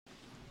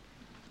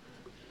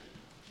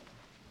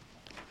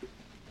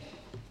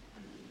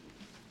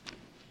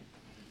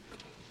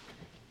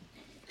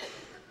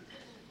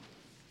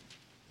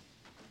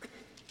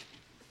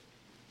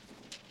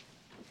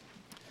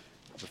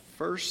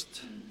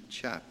first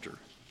chapter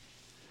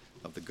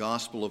of the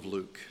Gospel of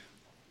Luke.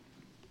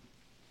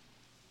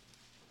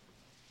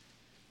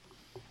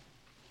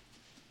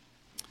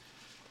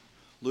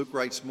 Luke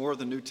writes more of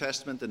the New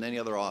Testament than any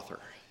other author.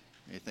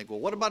 And you think,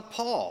 well, what about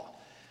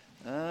Paul?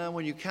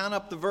 When you count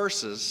up the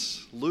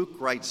verses, Luke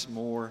writes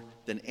more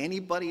than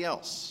anybody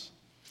else.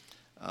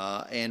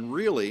 And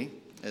really,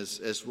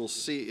 as we'll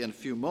see in a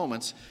few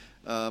moments,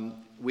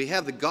 we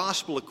have the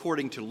Gospel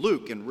according to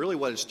Luke, and really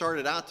what it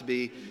started out to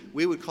be,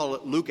 we would call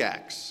it Luke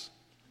Acts,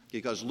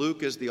 because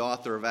Luke is the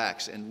author of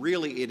Acts, and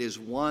really it is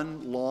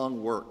one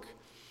long work.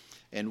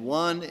 And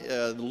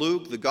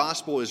Luke, the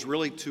Gospel, is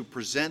really to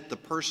present the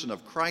person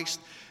of Christ,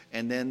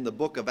 and then the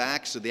book of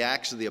Acts, or the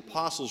Acts of the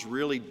Apostles,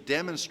 really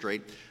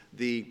demonstrate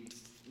the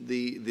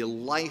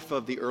life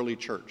of the early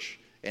church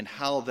and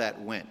how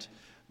that went.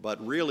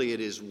 But really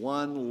it is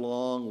one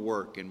long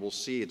work, and we'll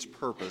see its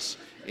purpose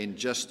in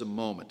just a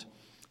moment.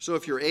 So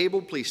if you're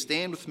able, please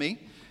stand with me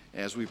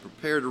as we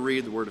prepare to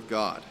read the Word of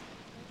God.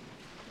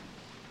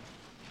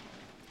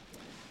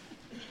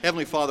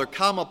 Heavenly Father,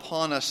 come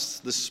upon us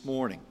this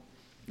morning,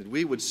 that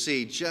we would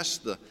see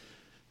just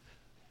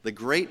the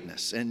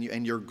greatness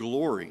and your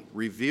glory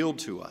revealed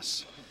to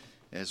us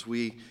as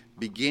we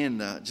begin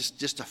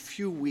just a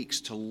few weeks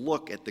to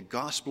look at the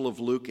Gospel of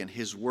Luke and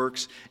his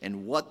works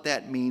and what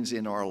that means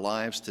in our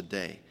lives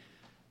today.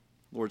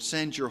 Lord,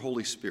 send your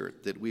Holy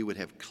Spirit that we would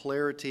have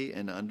clarity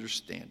and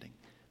understanding.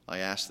 I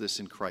ask this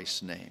in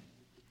Christ's name.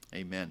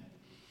 Amen.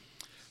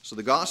 So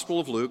the Gospel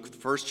of Luke, the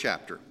first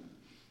chapter.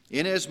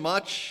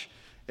 Inasmuch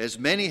as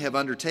many have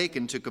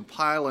undertaken to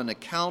compile an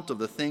account of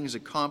the things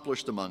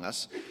accomplished among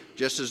us,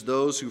 just as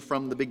those who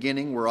from the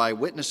beginning were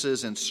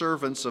eyewitnesses and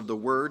servants of the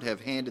word have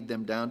handed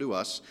them down to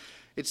us,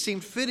 it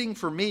seemed fitting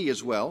for me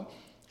as well,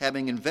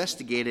 having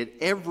investigated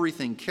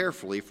everything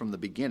carefully from the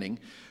beginning,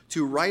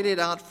 to write it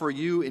out for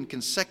you in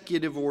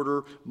consecutive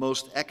order,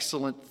 most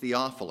excellent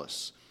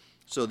Theophilus,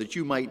 so that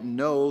you might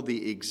know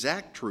the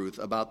exact truth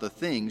about the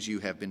things you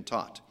have been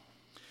taught.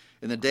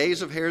 In the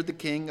days of Herod the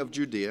king of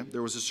Judea,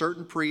 there was a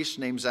certain priest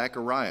named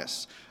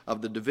Zacharias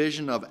of the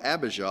division of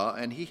Abijah,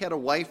 and he had a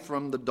wife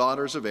from the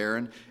daughters of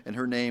Aaron, and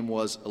her name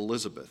was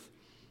Elizabeth.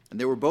 And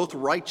they were both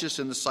righteous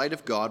in the sight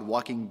of God,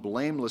 walking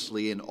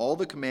blamelessly in all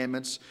the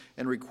commandments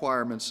and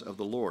requirements of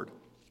the Lord.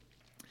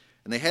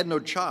 And they had no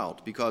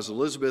child, because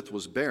Elizabeth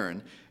was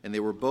barren, and they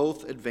were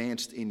both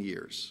advanced in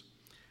years.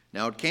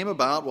 Now it came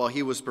about while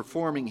he was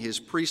performing his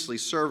priestly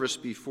service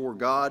before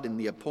God in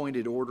the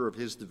appointed order of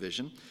his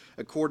division,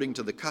 according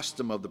to the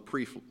custom of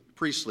the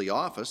priestly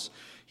office,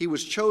 he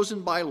was chosen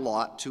by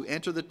lot to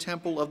enter the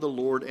temple of the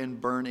Lord and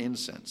burn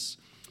incense.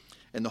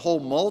 And the whole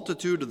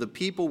multitude of the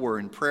people were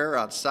in prayer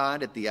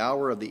outside at the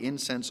hour of the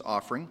incense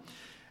offering.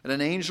 And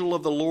an angel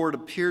of the Lord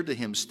appeared to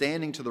him,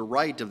 standing to the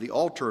right of the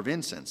altar of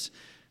incense.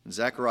 And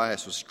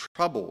Zacharias was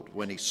troubled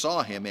when he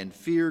saw him, and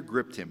fear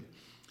gripped him.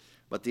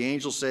 But the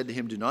angel said to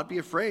him, "Do not be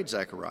afraid,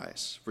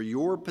 Zacharias, for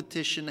your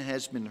petition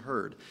has been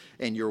heard,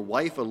 and your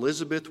wife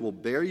Elizabeth will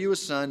bear you a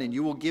son, and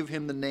you will give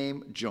him the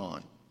name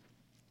John.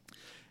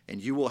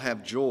 And you will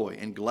have joy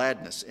and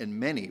gladness, and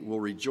many will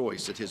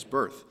rejoice at his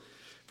birth.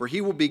 For he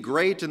will be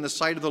great in the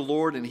sight of the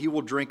Lord, and he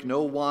will drink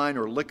no wine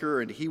or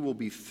liquor, and he will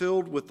be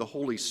filled with the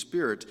Holy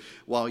Spirit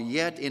while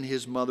yet in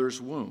his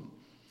mother's womb.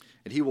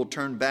 And he will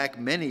turn back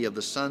many of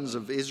the sons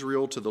of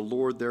Israel to the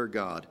Lord their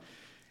God.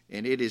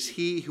 And it is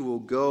he who will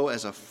go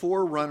as a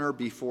forerunner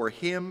before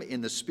him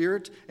in the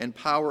spirit and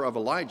power of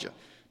Elijah,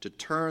 to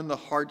turn the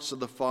hearts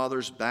of the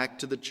fathers back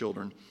to the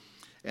children,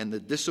 and the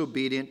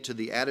disobedient to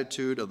the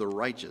attitude of the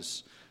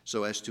righteous,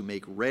 so as to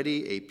make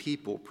ready a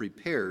people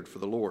prepared for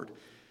the Lord."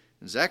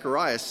 And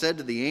Zacharias said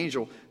to the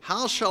angel,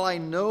 "How shall I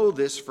know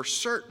this for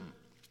certain?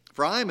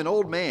 For I am an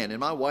old man, and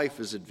my wife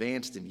is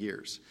advanced in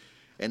years."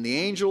 And the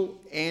angel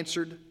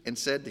answered and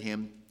said to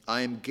him,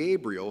 "I am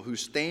Gabriel, who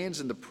stands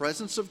in the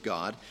presence of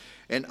God,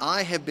 and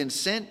I have been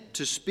sent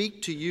to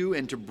speak to you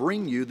and to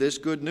bring you this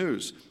good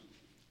news.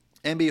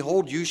 And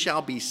behold, you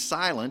shall be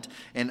silent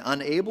and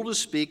unable to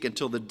speak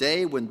until the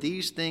day when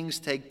these things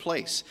take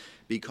place,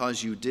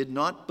 because you did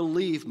not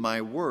believe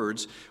my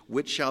words,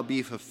 which shall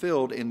be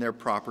fulfilled in their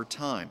proper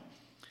time."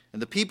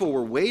 And the people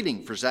were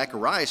waiting for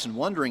Zacharias and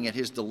wondering at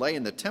his delay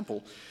in the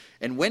temple.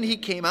 And when he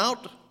came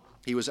out,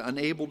 he was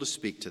unable to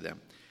speak to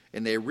them.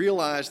 And they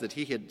realized that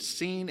he had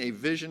seen a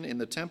vision in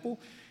the temple,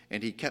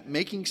 and he kept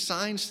making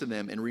signs to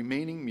them and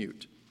remaining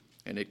mute.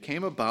 And it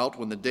came about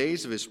when the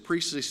days of his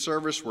priestly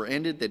service were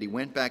ended that he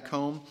went back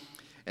home.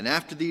 And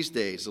after these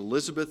days,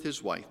 Elizabeth,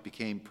 his wife,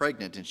 became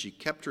pregnant, and she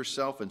kept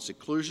herself in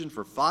seclusion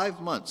for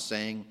 5 months,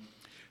 saying,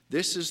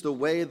 "This is the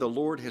way the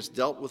Lord has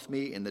dealt with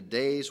me in the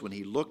days when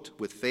he looked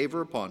with favor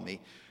upon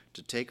me,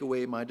 to take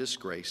away my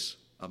disgrace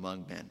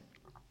among men."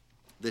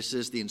 This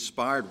is the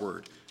inspired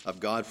word of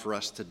God for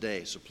us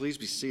today. So please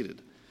be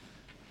seated.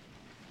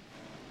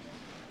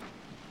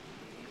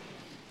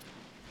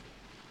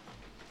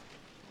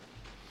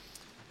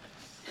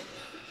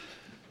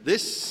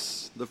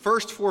 The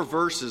first 4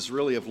 verses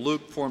really of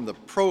Luke form the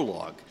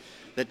prologue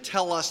that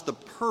tell us the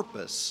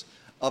purpose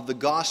of the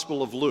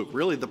Gospel of Luke,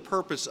 really the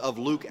purpose of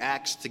Luke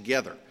Acts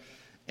together.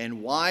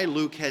 and why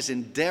Luke has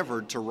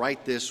endeavored to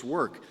write this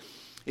work.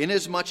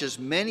 Inasmuch as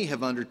many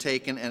have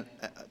undertaken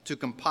to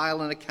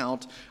compile an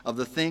account of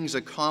the things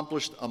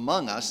accomplished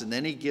among us, and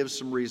then he gives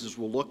some reasons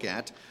we'll look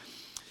at,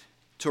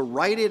 to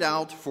write it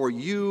out for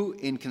you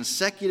in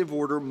consecutive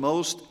order,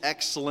 most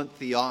excellent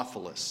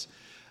Theophilus.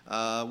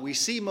 We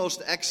see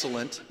most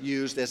excellent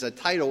used as a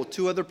title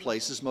two other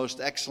places, most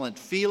excellent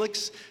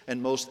Felix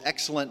and most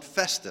excellent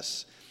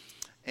Festus.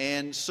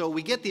 And so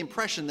we get the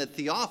impression that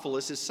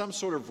Theophilus is some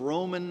sort of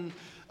Roman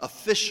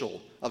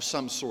official of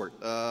some sort,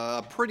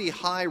 a pretty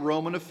high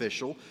Roman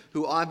official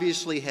who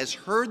obviously has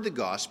heard the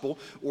gospel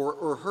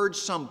or heard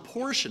some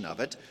portion of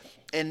it,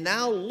 and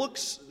now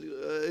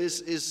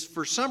is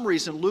for some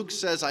reason, Luke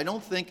says, I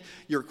don't think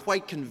you're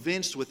quite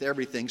convinced with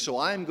everything, so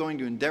I'm going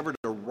to endeavor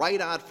to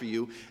write out for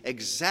you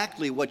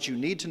exactly what you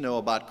need to know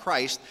about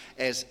Christ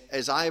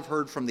as I've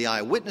heard from the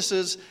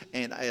eyewitnesses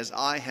and as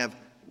I have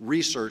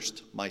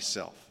researched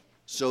myself,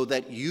 so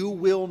that you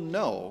will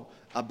know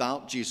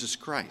about Jesus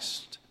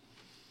Christ.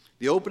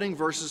 The opening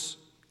verses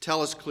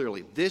tell us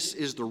clearly, this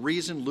is the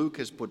reason Luke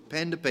has put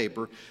pen to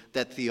paper,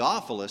 that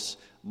Theophilus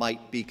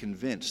might be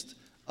convinced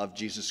of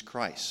Jesus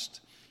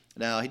Christ.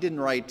 Now, he didn't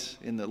write,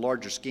 in the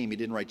larger scheme, he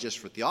didn't write just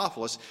for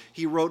Theophilus.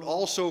 He wrote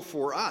also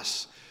for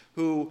us,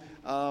 who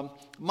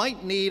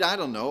might need,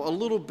 a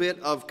little bit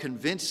of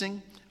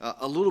convincing,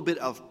 a little bit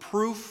of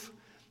proof,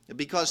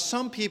 because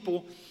some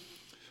people,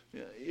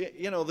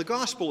 the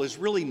gospel is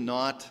really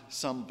not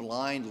some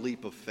blind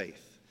leap of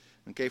faith.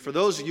 Okay, for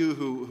those of you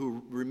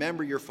who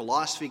remember your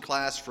philosophy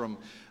class from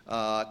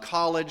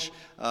college,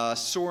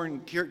 Søren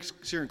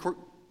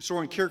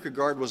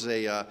Kierkegaard was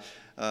a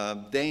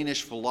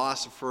Danish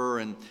philosopher,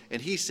 and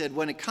he said,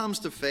 when it comes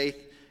to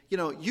faith,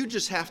 you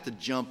just have to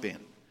jump in.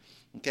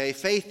 Okay,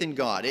 faith in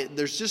God.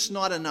 There's just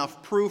not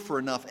enough proof or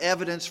enough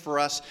evidence for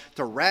us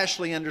to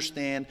rationally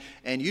understand,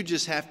 and you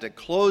just have to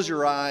close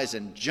your eyes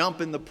and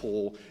jump in the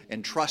pool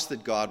and trust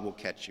that God will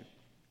catch you.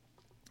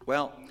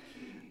 Well,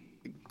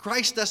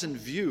 Christ doesn't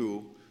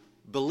view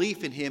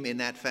belief in him in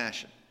that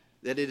fashion,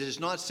 that it is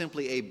not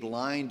simply a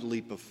blind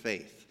leap of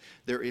faith.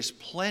 There is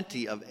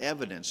plenty of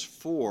evidence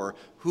for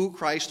who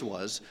Christ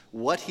was,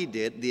 what he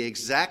did, the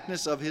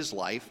exactness of his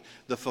life,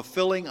 the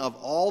fulfilling of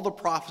all the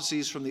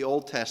prophecies from the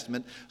Old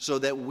Testament, so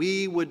that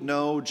we would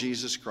know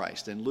Jesus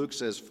Christ. And Luke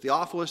says,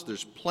 Theophilus,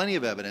 there's plenty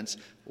of evidence.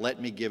 Let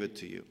me give it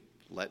to you.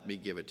 Let me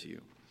give it to you.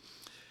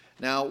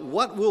 Now,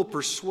 what will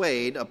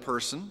persuade a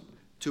person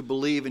to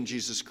believe in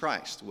Jesus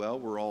Christ? Well,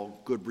 we're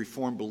all good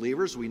Reformed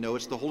believers. We know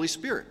it's the Holy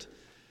Spirit.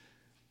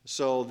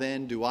 So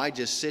then, do I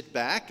just sit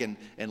back and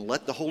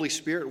let the Holy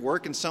Spirit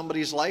work in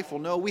somebody's life?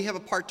 Well, no, we have a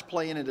part to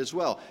play in it as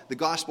well. The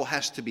gospel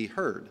has to be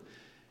heard.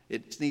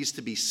 It needs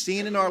to be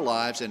seen in our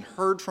lives and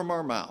heard from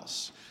our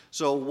mouths.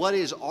 So what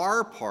is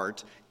our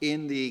part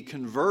in the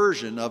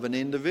conversion of an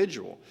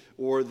individual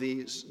or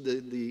the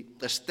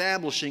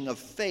establishing of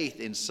faith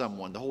in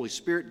someone? The Holy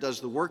Spirit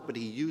does the work, but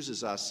he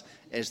uses us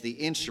as the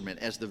instrument,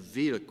 as the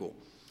vehicle.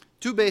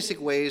 Two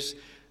basic ways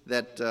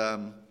that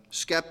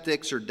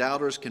skeptics or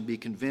doubters can be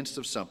convinced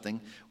of something.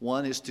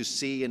 One is to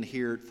see and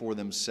hear it for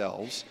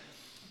themselves,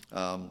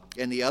 and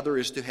the other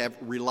is to have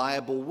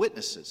reliable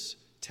witnesses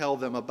tell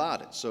them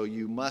about it. So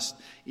you must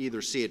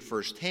either see it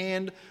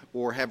firsthand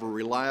or have a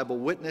reliable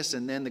witness,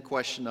 and then the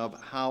question of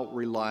how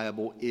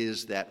reliable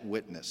is that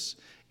witness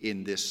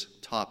in this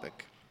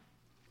topic.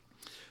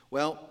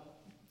 Well,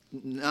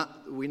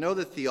 we know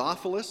that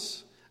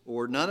Theophilus,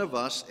 or none of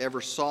us,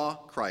 ever saw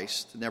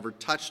Christ, never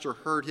touched or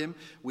heard him.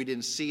 We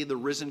didn't see the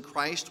risen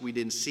Christ. We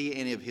didn't see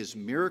any of his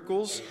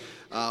miracles.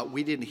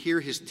 We didn't hear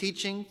his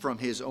teaching from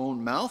his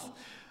own mouth.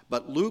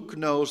 But Luke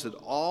knows that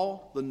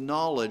all the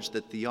knowledge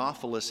that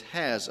Theophilus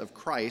has of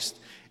Christ,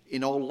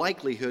 in all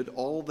likelihood,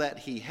 all that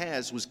he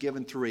has was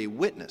given through a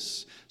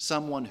witness,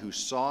 someone who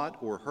saw it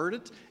or heard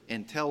it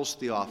and tells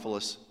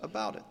Theophilus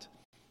about it.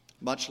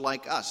 Much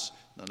like us.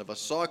 None of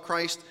us saw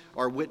Christ.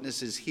 Our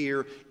witness is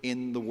here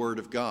in the Word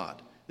of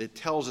God. It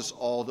tells us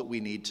all that we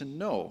need to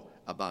know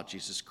about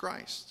Jesus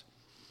Christ.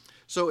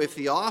 So if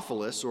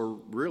Theophilus, or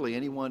really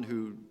anyone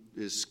who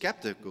is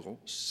skeptical,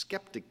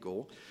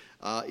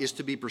 is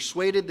to be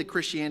persuaded that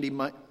Christianity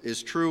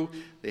is true,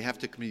 they have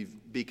to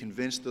be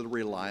convinced of the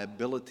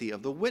reliability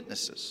of the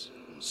witnesses.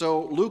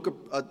 So Luke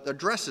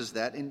addresses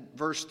that in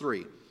verse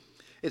 3.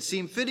 It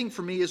seemed fitting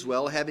for me as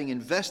well, having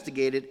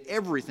investigated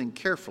everything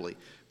carefully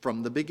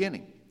from the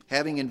beginning.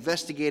 Having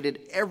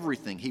investigated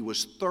everything, he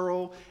was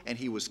thorough and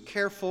he was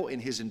careful in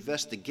his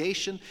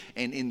investigation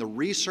and in the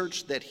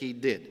research that he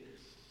did.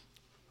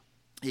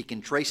 He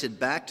can trace it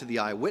back to the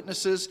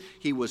eyewitnesses.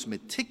 He was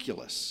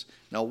meticulous.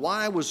 Now,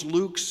 why was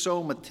Luke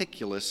so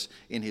meticulous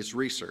in his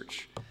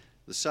research?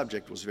 The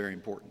subject was very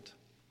important.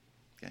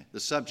 Okay? The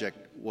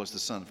subject was the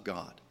Son of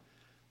God.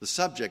 The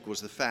subject was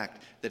the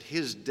fact that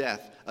his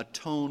death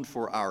atoned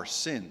for our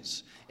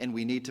sins, and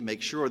we need to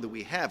make sure that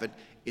we have it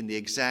in the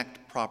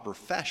exact proper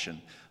fashion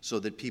so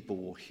that people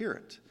will hear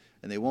it.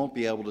 And they won't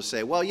be able to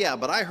say, well, yeah,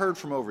 but I heard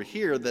from over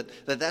here that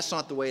that's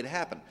not the way it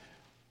happened.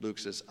 Luke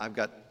says, I've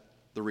got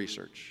the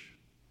research.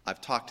 I've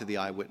talked to the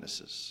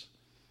eyewitnesses.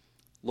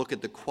 Look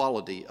at the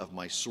quality of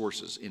my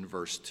sources in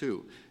verse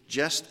 2.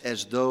 Just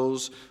as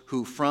those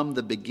who from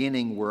the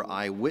beginning were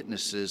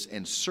eyewitnesses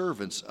and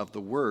servants of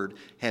the word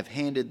have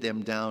handed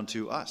them down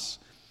to us.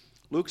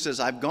 Luke says,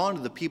 I've gone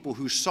to the people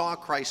who saw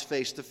Christ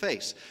face to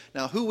face.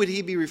 Now, who would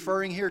he be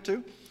referring here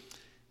to?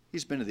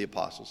 He's been to the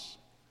apostles.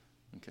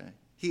 Okay?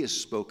 He has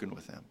spoken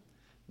with them.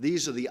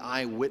 These are the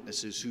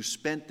eyewitnesses who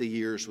spent the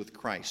years with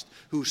Christ,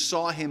 who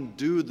saw him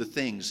do the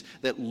things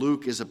that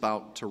Luke is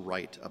about to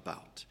write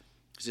about.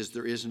 He says,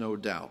 there is no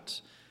doubt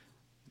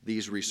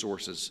these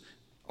resources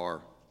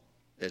are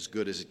as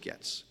good as it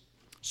gets.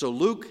 So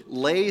Luke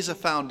lays a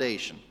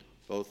foundation,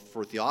 both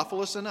for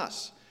Theophilus and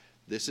us.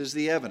 This is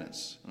the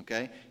evidence,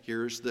 okay?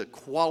 Here's the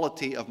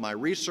quality of my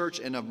research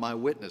and of my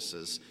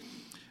witnesses.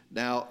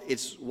 Now,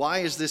 why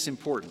is this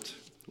important?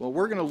 Well,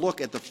 we're going to look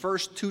at the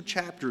first 2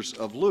 chapters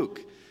of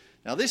Luke.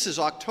 Now, this is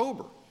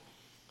October.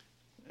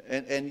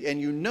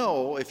 And you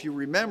know, if you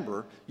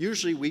remember,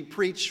 usually we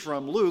preach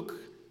from Luke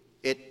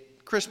at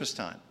Christmas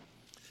time.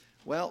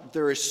 Well,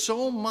 there is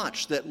so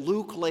much that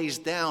Luke lays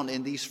down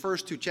in these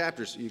first 2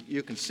 chapters.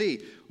 You can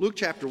see Luke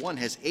chapter 1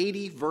 has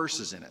 80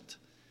 verses in it.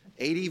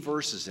 80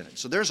 verses in it.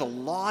 So there's a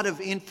lot of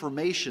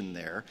information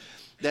there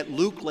that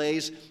Luke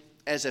lays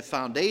as a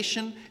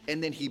foundation,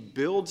 and then he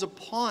builds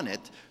upon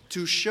it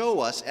to show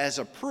us as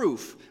a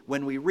proof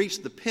when we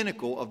reach the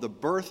pinnacle of the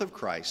birth of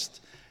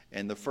Christ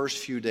and the first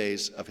few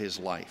days of his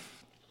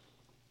life.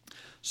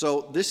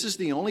 So this is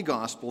the only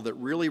gospel that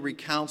really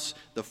recounts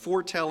the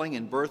foretelling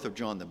and birth of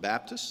John the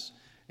Baptist,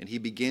 and he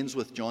begins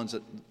with John's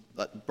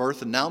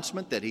birth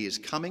announcement that he is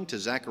coming to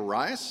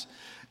Zacharias.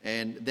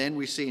 And then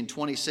we see in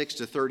 26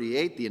 to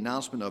 38 the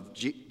announcement of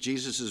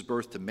Jesus'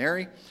 birth to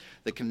Mary,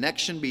 the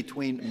connection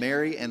between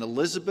Mary and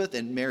Elizabeth,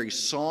 and Mary's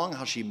song,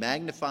 how she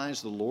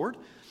magnifies the Lord,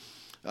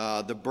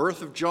 the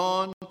birth of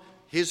John,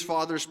 his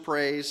father's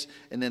praise,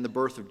 and then the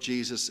birth of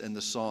Jesus and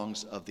the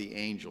songs of the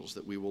angels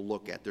that we will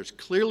look at. There's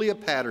clearly a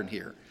pattern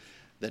here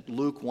that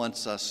Luke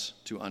wants us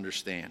to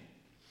understand.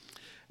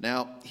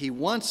 Now, he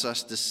wants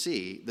us to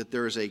see that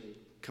there is a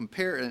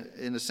compare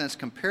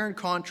and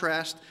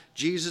contrast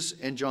Jesus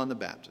and John the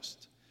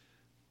Baptist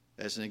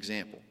as an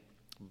example.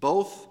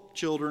 Both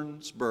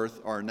children's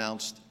birth are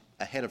announced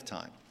ahead of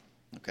time,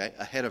 okay,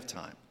 ahead of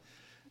time.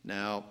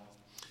 Now,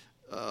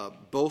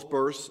 both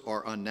births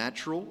are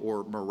unnatural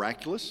or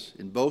miraculous.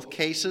 In both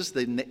cases,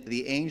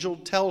 the angel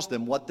tells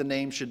them what the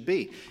name should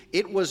be.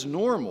 It was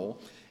normal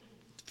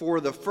for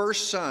the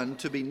first son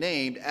to be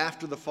named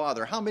after the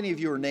father. How many of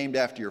you are named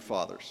after your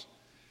fathers?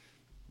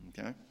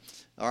 Okay.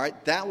 All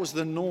right, that was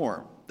the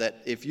norm,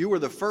 that if you were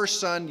the first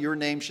son, your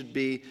name should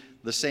be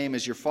the same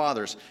as your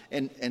father's.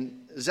 And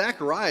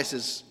Zacharias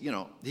is,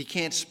 he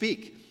can't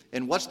speak.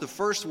 And what's the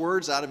first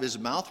words out of his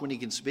mouth when he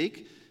can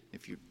speak?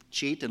 If you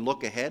cheat and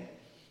look ahead,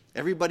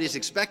 everybody's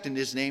expecting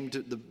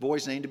the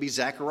boy's name to be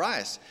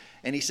Zacharias.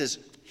 And he says,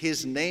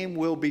 his name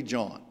will be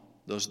John.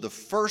 Those are the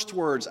first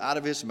words out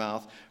of his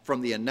mouth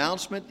from the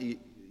announcement. You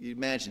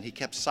imagine, he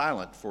kept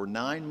silent for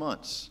 9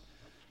 months,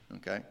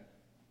 okay?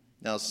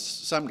 Now,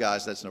 some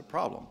guys, that's no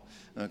problem,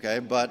 okay?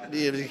 But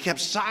he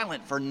kept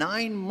silent for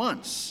 9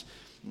 months,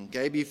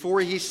 okay, before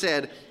he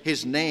said,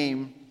 his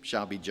name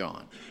shall be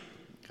John,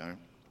 okay?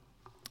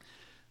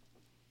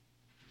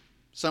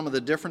 Some of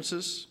the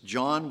differences: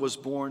 John was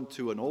born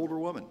to an older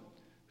woman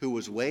who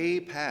was way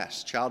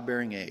past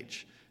childbearing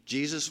age.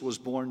 Jesus was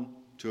born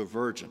to a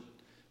virgin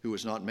who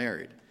was not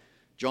married.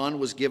 John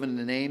was given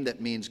a name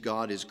that means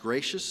God is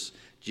gracious.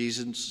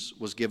 Jesus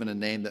was given a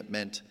name that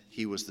meant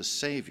he was the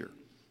Savior.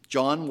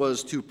 John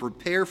was to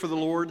prepare for the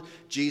Lord.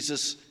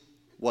 Jesus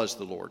was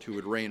the Lord who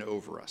would reign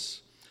over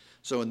us.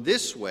 So in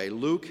this way,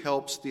 Luke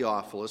helps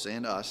Theophilus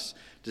and us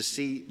to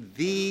see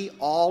the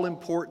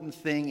all-important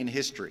thing in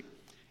history.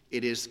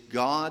 It is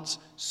God's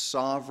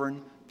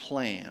sovereign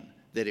plan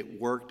that it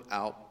worked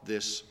out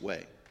this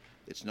way.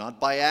 It's not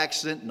by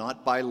accident,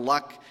 not by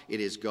luck. It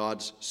is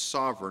God's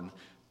sovereign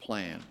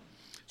plan.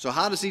 So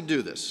how does he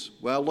do this?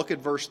 Well, look at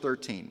verse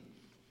 13.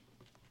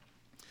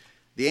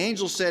 The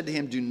angel said to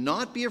him, "Do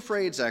not be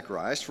afraid,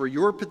 Zacharias, for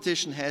your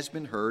petition has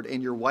been heard,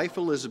 and your wife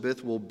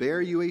Elizabeth will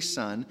bear you a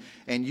son,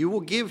 and you will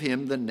give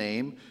him the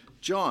name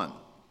John."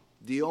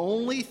 The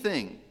only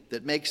thing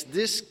that makes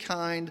this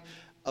kind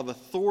of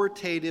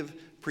authoritative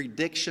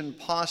prediction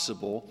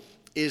possible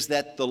is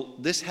that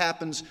this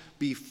happens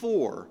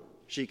before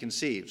she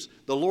conceives.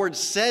 The Lord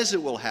says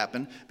it will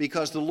happen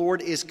because the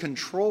Lord is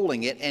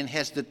controlling it and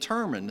has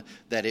determined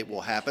that it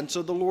will happen,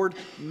 so the Lord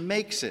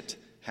makes it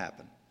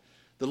happen.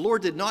 The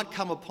Lord did not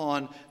come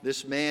upon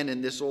this man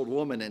and this old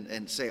woman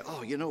and say,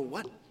 "Oh, you know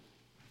what?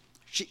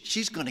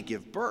 She's going to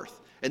give birth.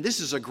 And this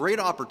is a great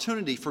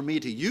opportunity for me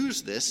to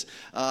use this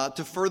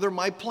to further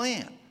my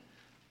plan."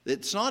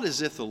 It's not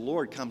as if the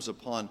Lord comes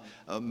upon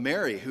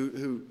Mary,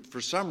 who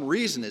for some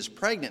reason is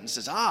pregnant, and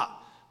says,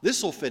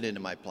 this will fit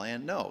into my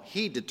plan. No,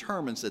 he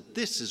determines that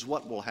this is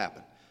what will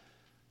happen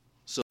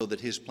so that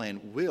his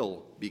plan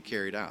will be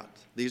carried out.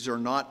 These are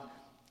not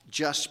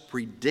just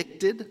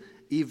predicted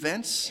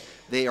events.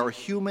 They are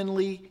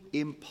humanly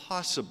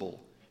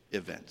impossible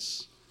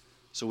events.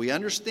 So we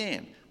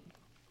understand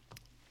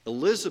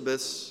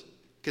Elizabeth's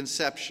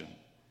conception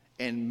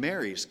and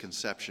Mary's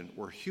conception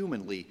were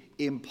humanly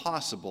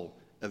impossible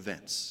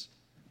events.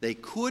 They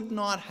could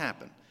not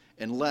happen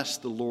unless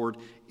the Lord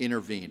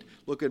intervened.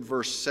 Look at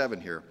verse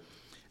 7 here.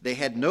 They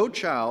had no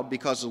child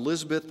because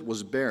Elizabeth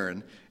was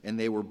barren, and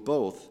they were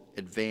both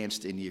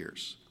advanced in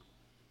years.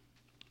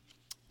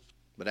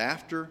 But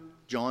after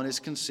John is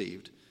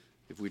conceived,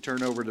 if we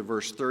turn over to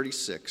verse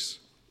 36,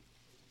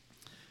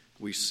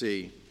 we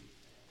see,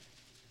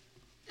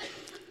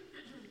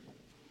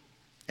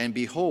 "And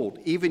behold,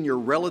 even your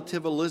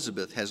relative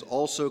Elizabeth has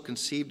also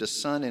conceived a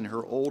son in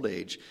her old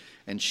age,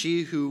 and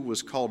she who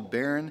was called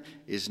barren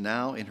is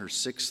now in her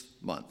 6th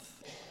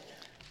month."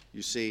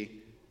 You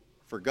see,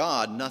 for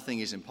God, nothing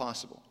is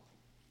impossible.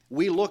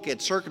 We look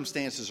at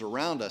circumstances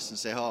around us and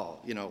say, oh,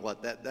 you know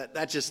what,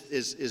 that just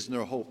is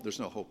no hope. There's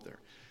no hope there.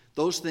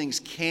 Those things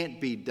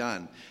can't be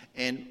done.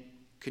 And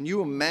can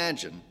you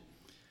imagine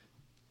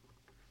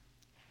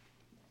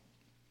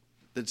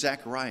that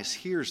Zacharias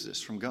hears this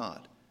from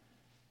God?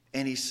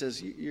 And he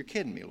says, you're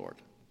kidding me, Lord.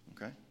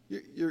 Okay?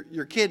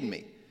 You're kidding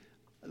me.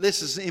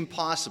 This is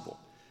impossible.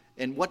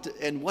 And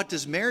what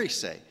does Mary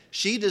say?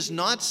 She does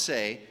not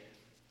say,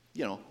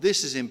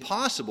 this is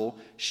impossible.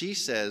 She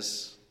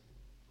says,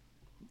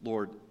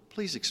 Lord,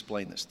 please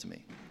explain this to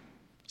me.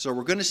 So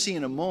we're going to see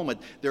in a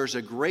moment there's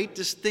a great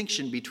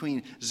distinction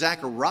between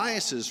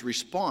Zacharias'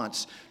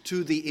 response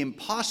to the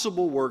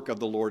impossible work of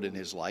the Lord in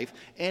his life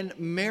and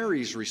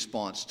Mary's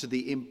response to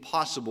the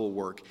impossible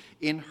work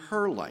in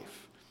her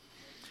life.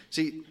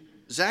 See,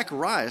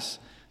 Zacharias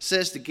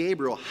says to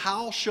Gabriel,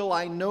 "How shall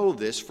I know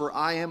this, for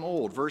I am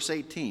old?" Verse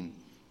 18.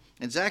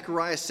 And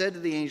Zacharias said to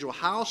the angel,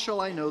 "How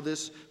shall I know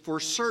this for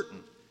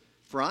certain?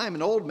 For I am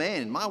an old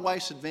man, and my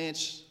wife's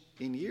advanced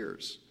in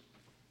years."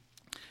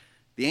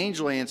 The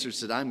angel answered,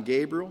 said, "I'm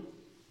Gabriel,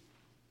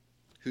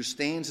 who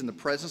stands in the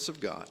presence of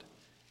God,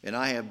 and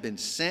I have been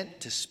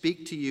sent to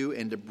speak to you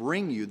and to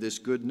bring you this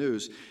good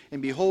news.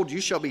 And behold,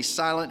 you shall be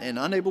silent and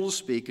unable to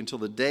speak until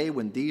the day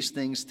when these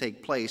things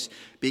take place,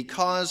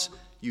 because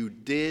you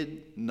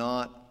did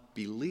not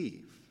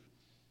believe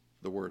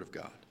the word of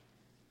God.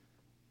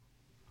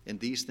 And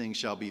these things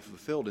shall be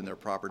fulfilled in their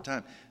proper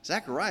time."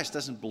 Zacharias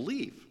doesn't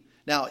believe.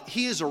 Now,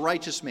 he is a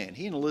righteous man.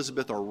 He and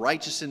Elizabeth are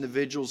righteous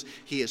individuals.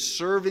 He is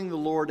serving the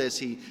Lord as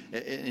he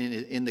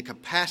in the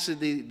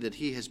capacity that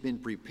he has been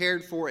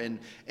prepared for and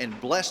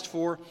blessed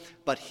for.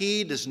 But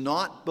he does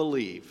not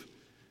believe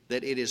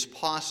that it is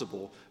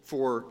possible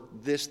for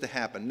this to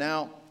happen.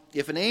 Now,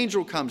 if an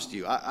angel comes to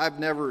you, I've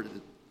never,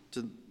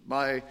 to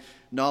my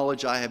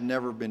knowledge, I have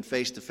never been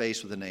face to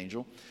face with an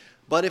angel.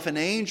 But if an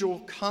angel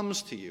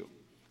comes to you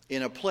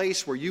in a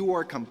place where you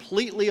are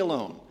completely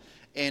alone,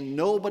 and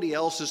nobody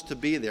else is to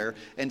be there,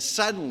 and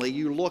suddenly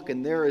you look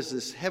and there is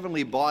this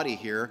heavenly body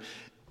here,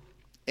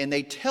 and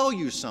they tell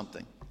you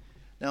something.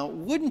 Now,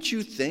 wouldn't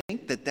you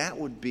think that that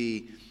would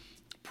be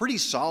pretty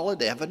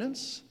solid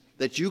evidence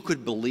that you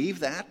could believe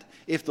that?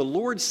 If the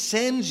Lord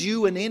sends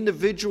you an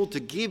individual to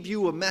give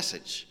you a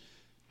message,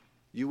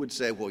 you would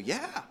say, well,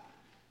 yeah,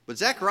 but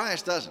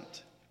Zacharias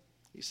doesn't.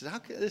 He said, how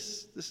can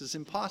this is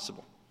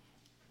impossible.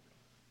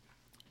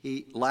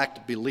 He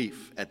lacked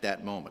belief at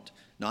that moment.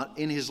 Not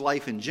in his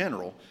life in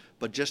general,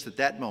 but just at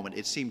that moment.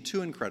 It seemed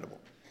too incredible.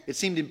 It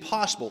seemed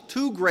impossible,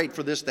 too great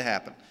for this to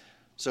happen.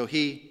 So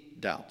he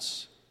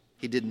doubts.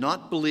 He did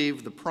not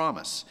believe the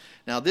promise.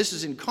 Now, this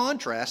is in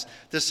contrast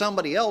to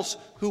somebody else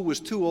who was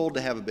too old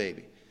to have a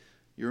baby.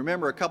 You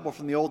remember a couple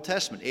from the Old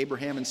Testament,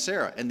 Abraham and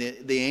Sarah. And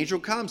the angel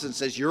comes and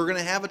says, you're going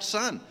to have a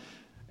son.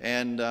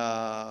 And,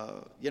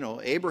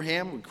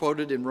 Abraham,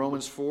 quoted in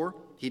Romans 4,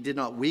 he did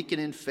not weaken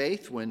in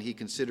faith when he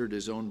considered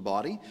his own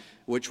body,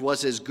 which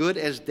was as good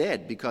as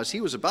dead, because he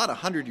was about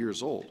 100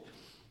 years old,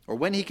 or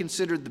when he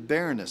considered the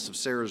barrenness of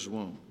Sarah's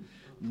womb.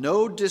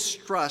 No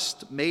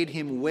distrust made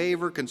him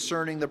waver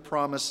concerning the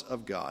promise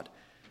of God,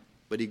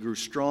 but he grew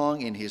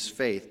strong in his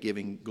faith,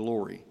 giving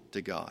glory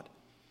to God.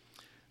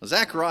 Now,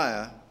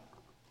 Zechariah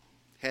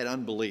had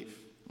unbelief,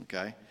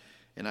 okay?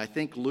 And I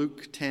think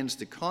Luke tends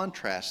to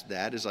contrast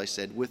that, as I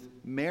said, with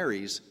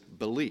Mary's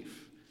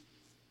belief.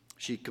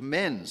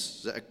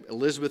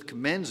 Elizabeth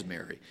commends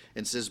Mary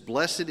and says,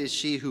 "Blessed is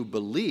she who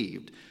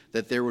believed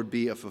that there would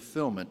be a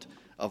fulfillment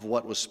of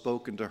what was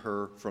spoken to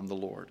her from the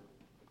Lord."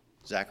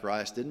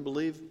 Zacharias didn't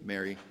believe,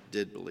 Mary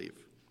did believe.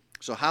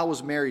 So how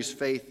was Mary's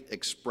faith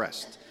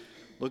expressed?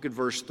 Look at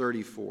verse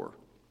 34.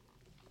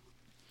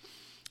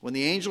 When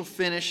the angel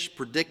finished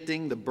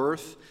predicting the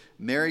birth,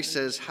 Mary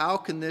says, "How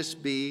can this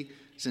be,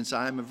 since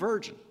I am a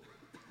virgin?"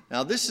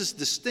 Now, this is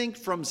distinct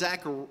from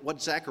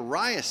what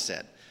Zacharias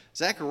said.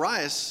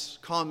 Zacharias'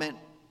 comment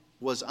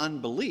was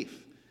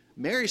unbelief.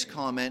 Mary's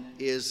comment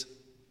is,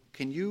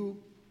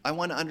 I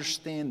want to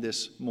understand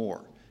this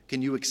more.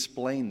 Can you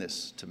explain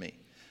this to me?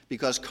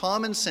 Because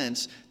common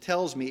sense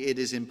tells me it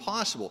is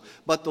impossible.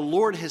 But the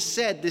Lord has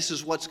said this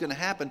is what's going to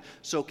happen,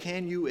 so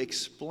can you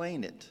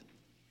explain it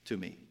to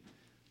me?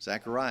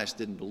 Zacharias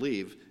didn't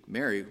believe.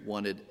 Mary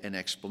wanted an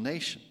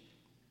explanation.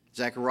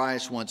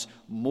 Zacharias wants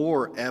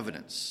more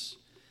evidence.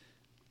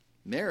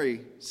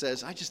 Mary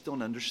says, I just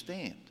don't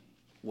understand.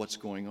 what's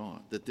going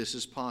on, that this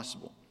is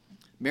possible.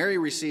 Mary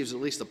receives at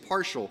least a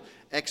partial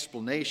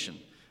explanation.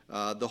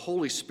 The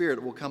Holy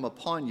Spirit will come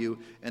upon you,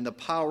 and the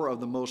power of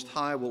the Most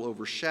High will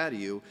overshadow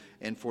you,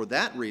 and for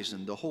that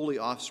reason the holy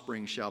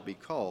offspring shall be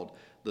called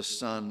the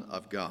Son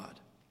of God.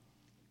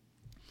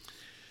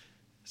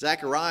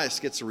 Zacharias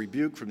gets a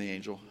rebuke from the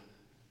angel.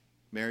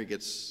 Mary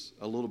gets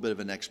a little bit of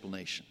an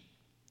explanation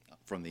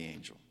from the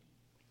angel.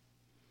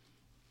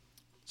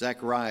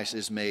 Zacharias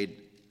is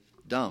made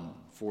dumb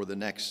for the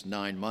next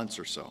 9 months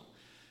or so.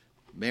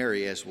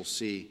 Mary, as we'll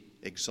see,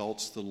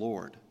 exalts the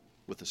Lord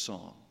with a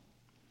song.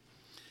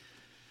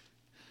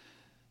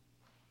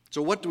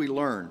 So what do we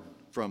learn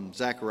from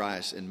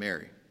Zacharias and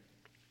Mary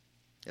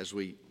as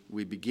we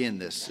begin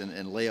this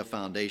and lay a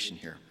foundation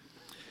here?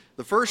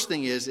 The first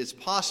thing is, it's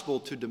possible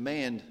to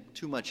demand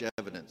too much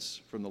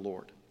evidence from the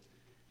Lord.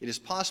 It is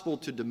possible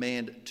to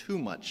demand too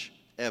much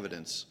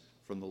evidence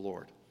from the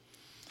Lord.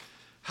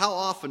 How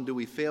often do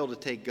we fail to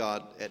take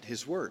God at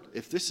his word?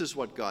 If this is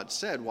what God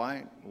said,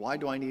 why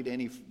do I need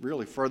any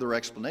really further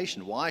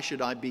explanation? Why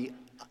should I be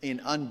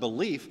in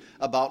unbelief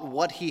about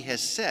what he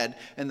has said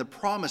and the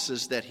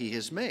promises that he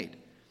has made?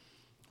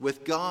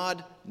 With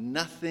God,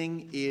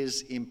 nothing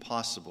is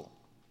impossible.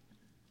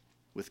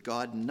 With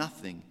God,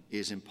 nothing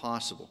is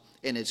impossible.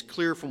 And it's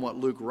clear from what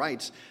Luke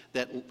writes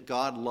that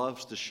God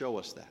loves to show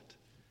us that.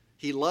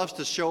 He loves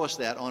to show us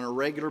that on a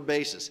regular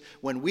basis.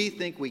 When we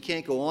think we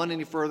can't go on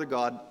any further,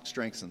 God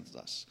strengthens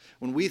us.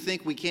 When we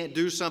think we can't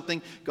do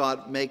something,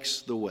 God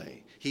makes the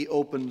way. He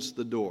opens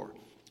the door.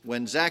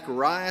 When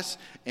Zacharias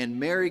and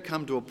Mary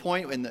come to a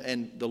point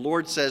and the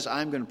Lord says,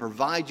 I'm going to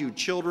provide you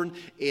children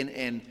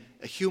in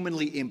a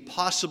humanly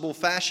impossible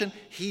fashion,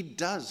 he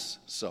does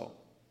so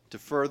to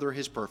further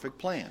his perfect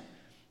plan.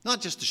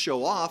 Not just to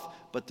show off,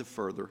 but to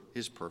further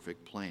his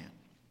perfect plan.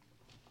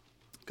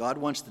 God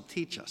wants to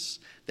teach us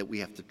that we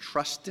have to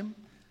trust him,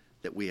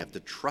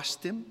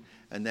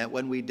 and that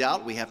when we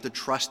doubt, we have to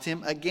trust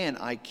him again.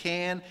 I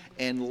can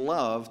and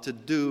love to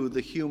do the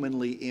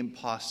humanly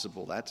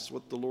impossible. That's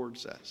what the Lord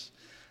says.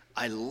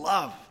 I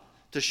love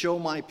to show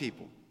my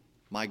people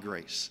my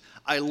grace.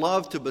 I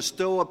love to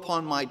bestow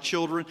upon my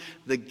children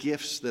the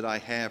gifts that I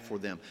have for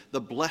them,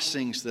 the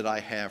blessings that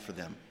I have for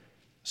them,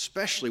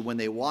 especially when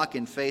they walk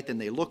in faith and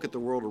they look at the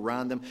world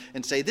around them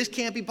and say, this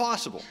can't be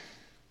possible.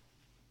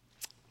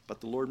 But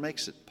the Lord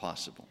makes it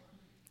possible.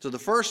 So the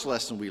first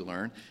lesson we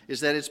learn is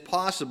that it's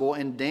possible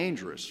and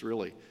dangerous,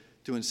 really,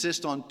 to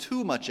insist on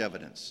too much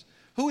evidence.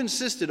 Who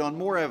insisted on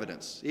more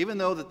evidence? Even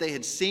though that they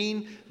had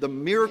seen the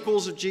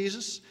miracles of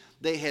Jesus,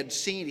 they had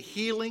seen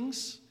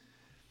healings,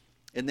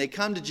 and they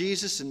come to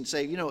Jesus and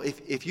say,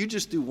 if you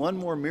just do one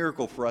more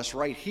miracle for us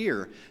right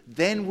here,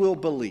 then we'll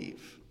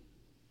believe.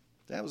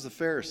 That was the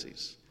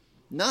Pharisees.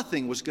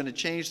 Nothing was going to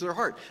change their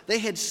heart. They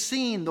had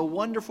seen the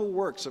wonderful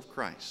works of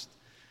Christ.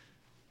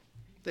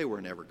 They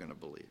were never going to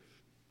believe.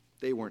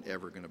 They weren't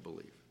ever going to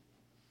believe.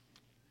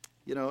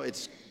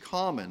 It's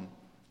common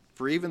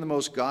for even the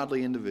most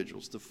godly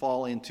individuals to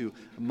fall into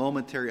a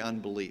momentary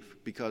unbelief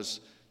because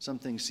some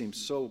things seem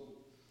so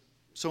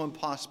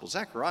impossible.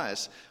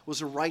 Zacharias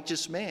was a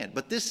righteous man,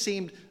 but this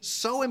seemed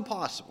so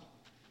impossible.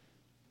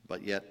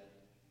 But yet,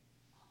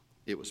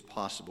 it was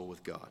possible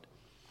with God.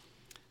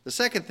 The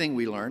second thing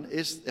we learn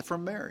is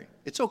from Mary.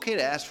 It's okay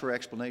to ask for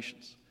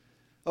explanations.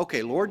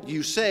 Okay, Lord,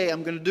 you say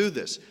I'm going to do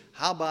this.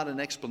 How about an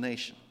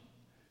explanation?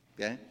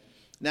 Okay?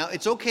 Now,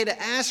 it's okay to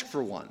ask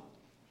for one.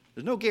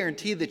 There's no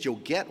guarantee that you'll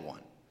get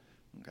one.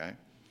 Okay?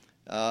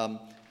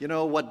 You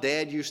know what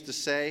Dad used to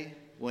say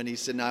when he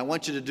said, now I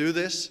want you to do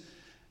this?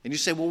 And you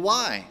say, well,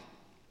 why?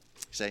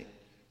 You say,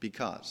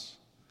 because.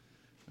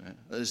 Right?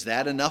 Is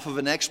that enough of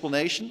an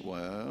explanation?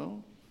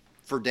 Well,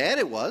 for Dad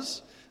it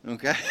was.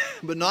 Okay?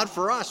 But not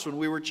for us when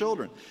we were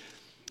children.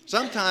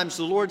 Sometimes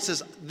the Lord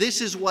says,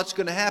 this is what's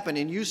going to happen.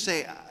 And you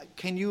say,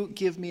 can you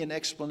give me an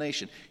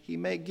explanation? He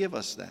may give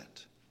us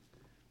that.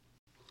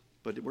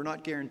 But we're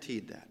not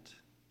guaranteed that.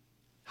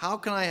 How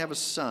can I have a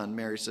son,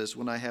 Mary says,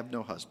 when I have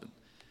no husband?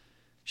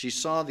 She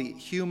saw the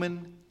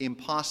human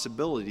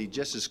impossibility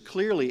just as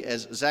clearly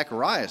as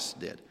Zacharias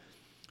did.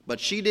 But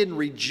she didn't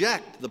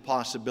reject the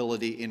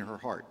possibility in her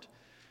heart.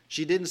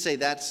 She didn't say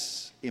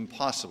that's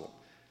impossible.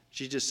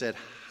 She just said,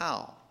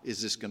 how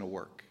is this going to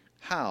work?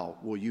 How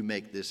will you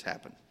make this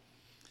happen?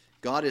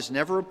 God is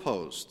never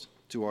opposed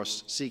to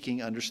us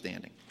seeking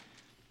understanding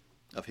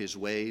of his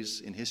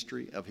ways in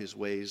history, of his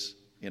ways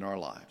in our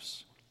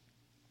lives.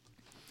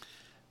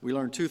 We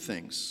learn two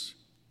things.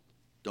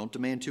 Don't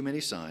demand too many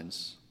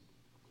signs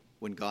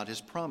when God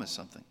has promised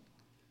something,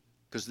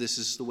 because this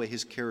is the way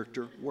his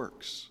character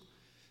works.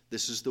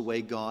 This is the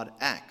way God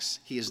acts.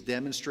 He has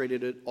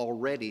demonstrated it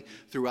already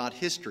throughout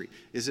history.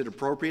 Is it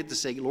appropriate to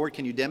say, Lord,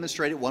 can you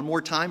demonstrate it one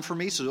more time for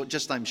me so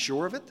just I'm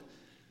sure of it?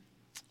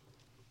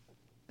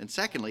 And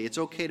secondly, it's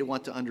okay to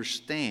want to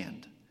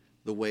understand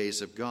the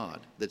ways of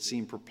God that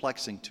seem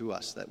perplexing to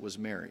us. That was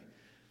Mary.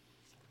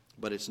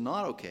 But it's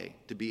not okay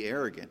to be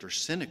arrogant or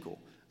cynical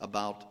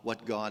about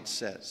what God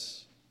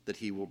says that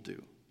he will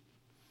do.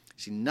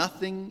 See,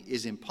 nothing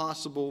is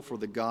impossible for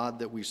the God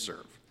that we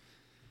serve.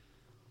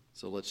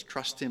 So let's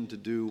trust him to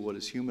do what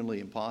is humanly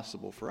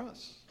impossible for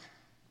us.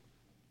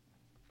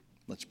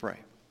 Let's pray.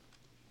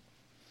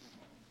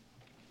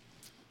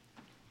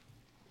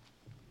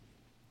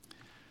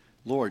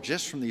 Lord,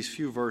 just from these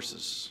few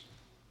verses,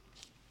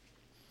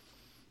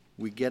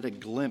 we get a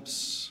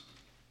glimpse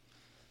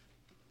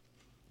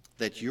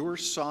that your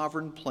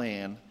sovereign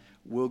plan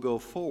will go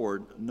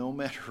forward no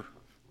matter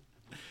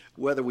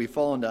whether we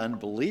fall into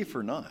unbelief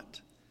or not.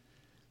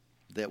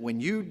 That when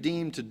you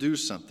deem to do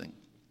something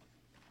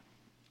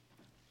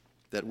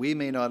that we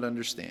may not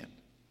understand,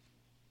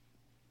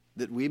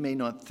 that we may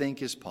not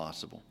think is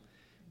possible,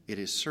 it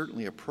is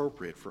certainly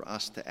appropriate for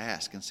us to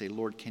ask and say,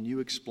 Lord, can you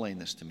explain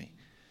this to me?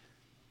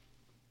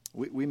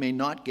 We may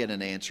not get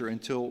an answer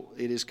until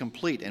it is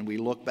complete, and we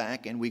look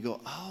back and we go,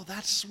 oh,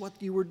 that's what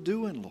you were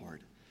doing, Lord.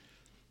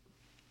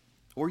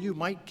 Or you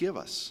might give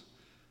us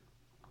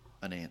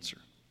an answer.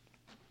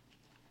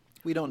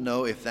 We don't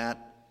know if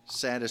that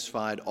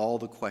satisfied all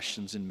the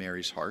questions in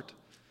Mary's heart.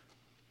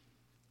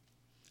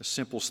 A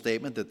simple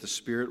statement that the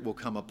Spirit will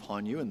come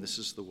upon you, and this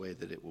is the way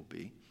that it will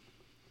be.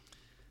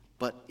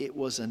 But it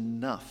was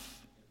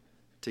enough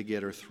to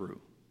get her through.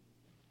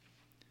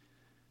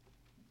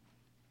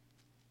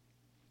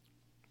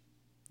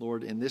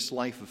 Lord, in this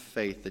life of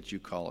faith that you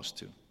call us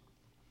to,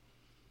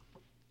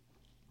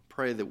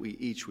 pray that we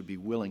each would be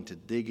willing to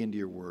dig into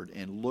your word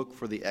and look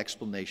for the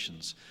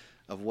explanations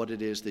of what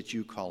it is that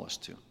you call us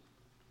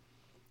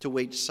to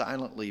wait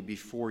silently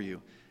before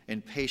you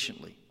and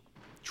patiently,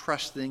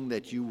 trusting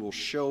that you will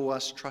show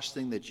us,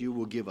 trusting that you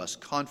will give us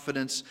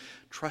confidence,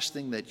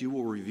 trusting that you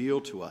will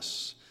reveal to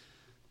us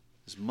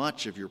as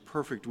much of your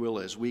perfect will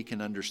as we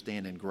can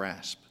understand and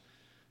grasp,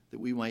 that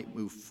we might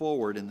move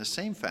forward in the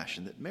same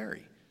fashion that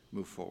Mary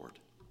moved forward.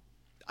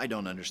 I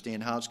don't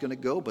understand how it's going to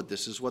go, but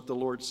this is what the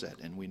Lord said,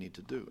 and we need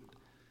to do it.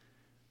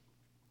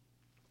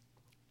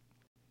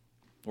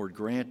 Lord,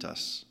 grant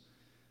us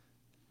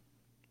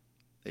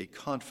a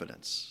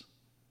confidence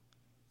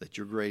that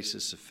your grace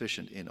is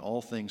sufficient in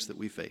all things that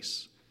we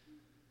face,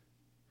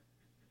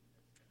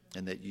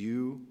 and that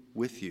you,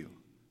 with you,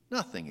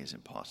 nothing is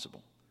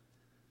impossible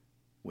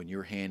when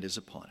your hand is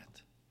upon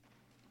it.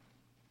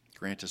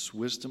 Grant us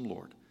wisdom,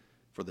 Lord,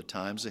 for the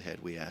times ahead,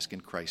 we ask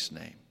in Christ's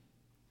name.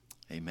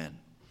 Amen.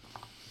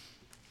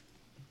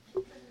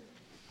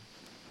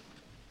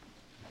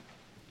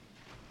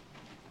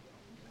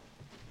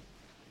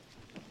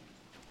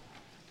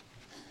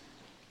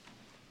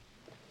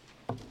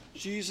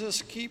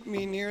 Jesus, keep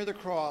me near the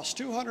cross.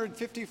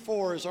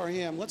 254 is our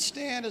hymn. Let's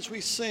stand as we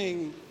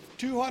sing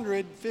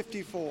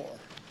 254.